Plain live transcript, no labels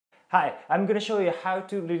Hi, I'm going to show you how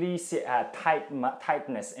to release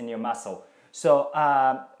tightness in your muscle. So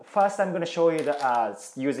first I'm going to show you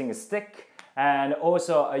using a stick, and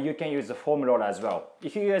also you can use the foam roller as well.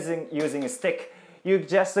 If you're using a stick, you're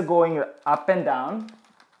just going up and down,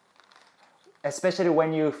 especially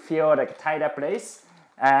when you feel like a tighter place.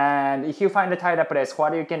 And if you find a tighter place,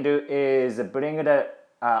 what you can do is bring the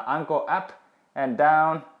ankle up and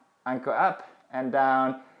down, ankle up and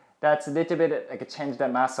down. That's a little bit like change the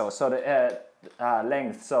muscle, so the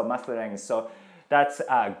length, so muscle length. So that's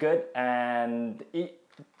good, and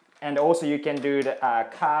also you can do the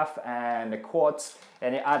calf and the quads,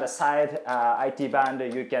 and the other side IT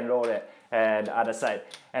band you can roll it, and other side.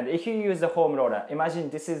 And if you use the foam roller,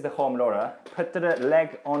 imagine this is the foam roller. Put the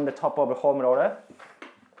leg on the top of the foam roller,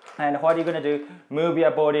 and what you're gonna do? Move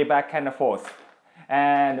your body back and forth.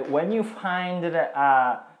 And when you find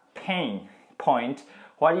the pain point,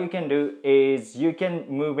 what you can do is you can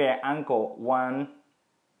move your ankle 1,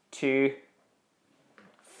 2,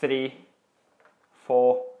 3,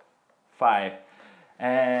 4, 5,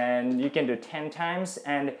 and you can do 10 times.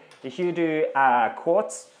 And if you do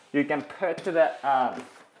quads, you can put the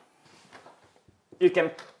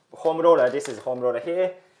foam roller. This is foam roller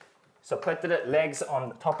here. So put the legs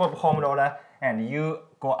on top of foam roller, and you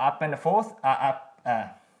go up and forth,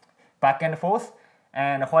 back and forth.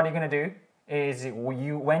 And what you're gonna do is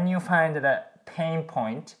when you find the pain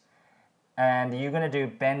point, and you're gonna do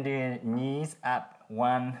bend your knees up,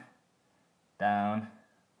 1, down,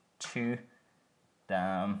 2,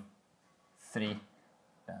 down, 3,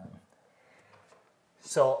 down.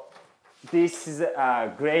 So this is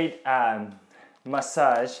a great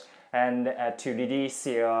massage and to release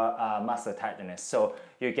your muscle tightness. So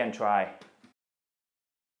you can try.